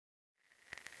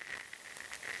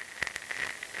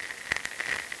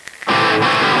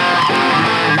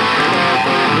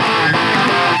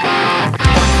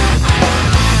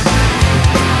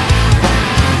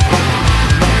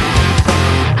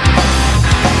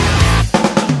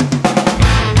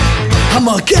I'm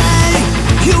okay,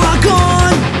 you are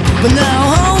gone, but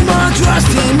now all my trust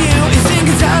in you is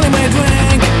sinking down in my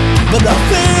drink. But I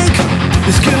think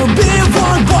this could be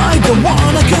wrong, but I don't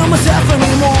wanna kill myself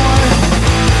anymore.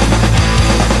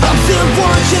 I'm still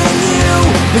watching you,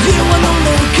 but you wanna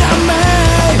look at me.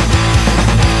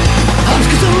 I'm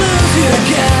scared to lose you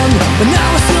again, but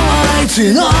now I still lie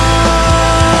tonight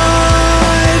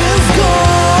is gone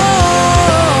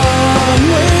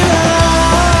without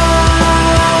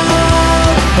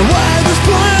a way to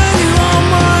explain you on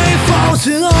my phone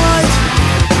tonight.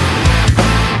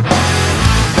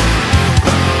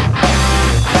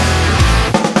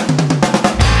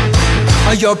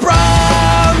 Your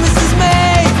promise is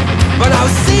made, but now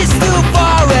it's too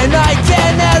far and I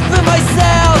can't help it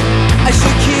myself. I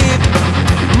should keep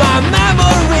my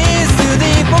memories too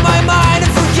deep on my mind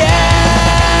and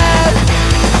forget.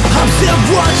 I'm still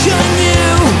watching you,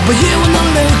 but you wanna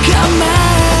look at me.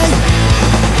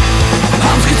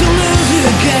 I'm scared to lose you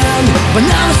again, but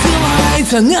now I still hate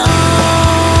to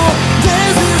know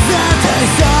this is the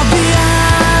taste of the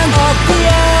end. Of the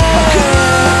end. I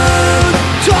could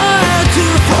try to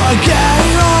forget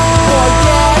it all.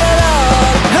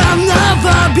 I'll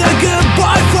never be a good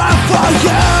boyfriend for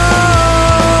you.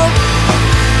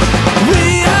 We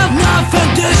have nothing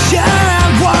to share.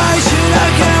 Why should I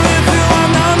care if you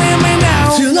are not in me now?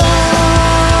 Tonight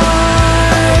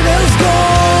is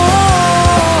gone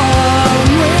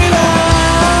without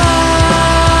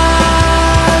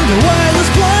the way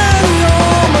that's playing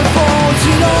on my phone.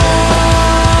 Tonight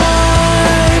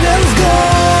is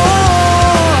gone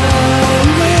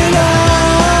without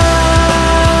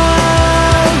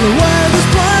the way